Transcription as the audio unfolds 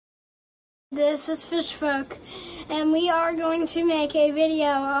This is Fish Folk, and we are going to make a video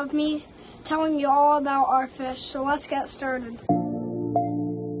of me telling you all about our fish. So let's get started.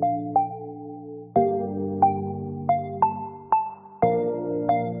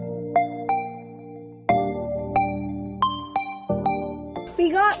 We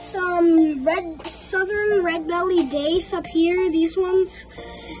got some southern red-bellied dace up here, these ones.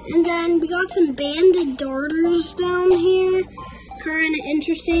 And then we got some banded darters down here. Kind of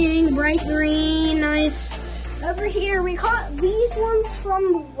interesting, bright green, nice. Over here, we caught these ones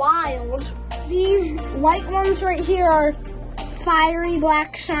from the wild. These white ones right here are fiery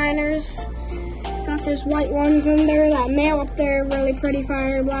black shiners. Got those white ones in there, that male up there, really pretty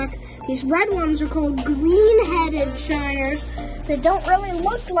fiery black. These red ones are called green-headed shiners. They don't really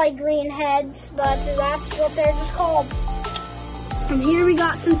look like green heads, but that's what they're just called. And here we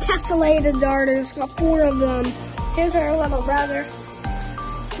got some tessellated darters, got 4 of them. Here's our little brother.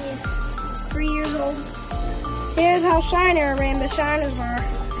 He's 3 years old. Here's how shiny our rainbow shiners are.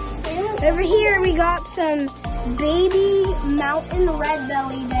 Over here we got some baby mountain red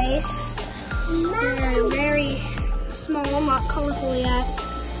belly dace. They're very small, not colorful yet.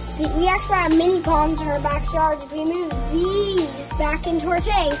 We actually have mini ponds in our backyard. If we move these back into our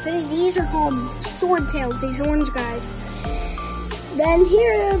tank, these are called swordtails, these orange guys. Then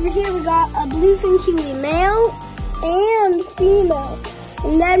over here we got a bluefin kiwi male and female.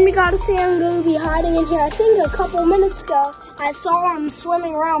 And then we got a sand goby hiding in here. I think a couple minutes ago, I saw him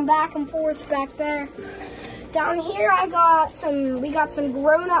swimming around back and forth back there. Down here we got some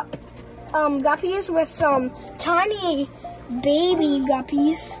grown-up guppies with some tiny baby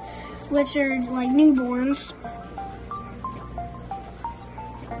guppies, which are like newborns.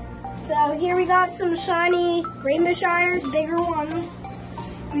 So here we got some shiny rainbow shiners, bigger ones.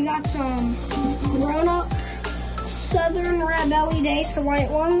 We got some grown-up southern red-bellied dace, the white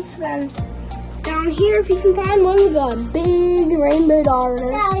ones. Then down here, if you can find one, we got a big rainbow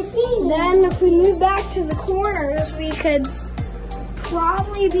darter. Yeah, I see. Then if we move back to the corners, we could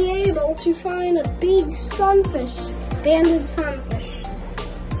probably be able to find a big sunfish, banded sunfish.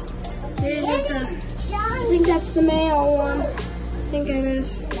 I think that's the male one. I think it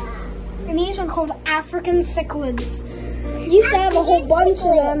is. And these are called African cichlids. We used to have a whole bunch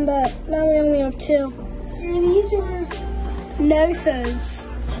of them, but now we only have 2. And these are nothos.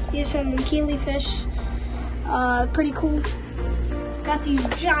 These are killifish. Pretty cool. Got these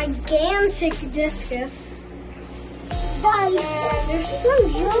gigantic discus. And there's some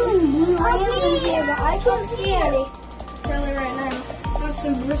German blue rams in here, but I can't see any really right now. Got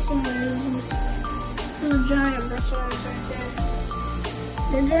some bristle rams. Little giant bristle rams right there.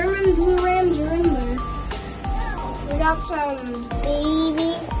 The German blue rams are in there. We got some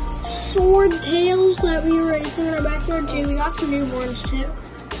baby swordtails that we were raising in our backyard too. We got some newborns too.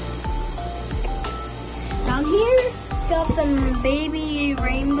 Down here, got some baby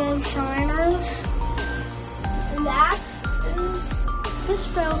rainbow shiners. And that is Fish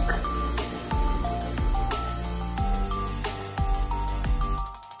Folk.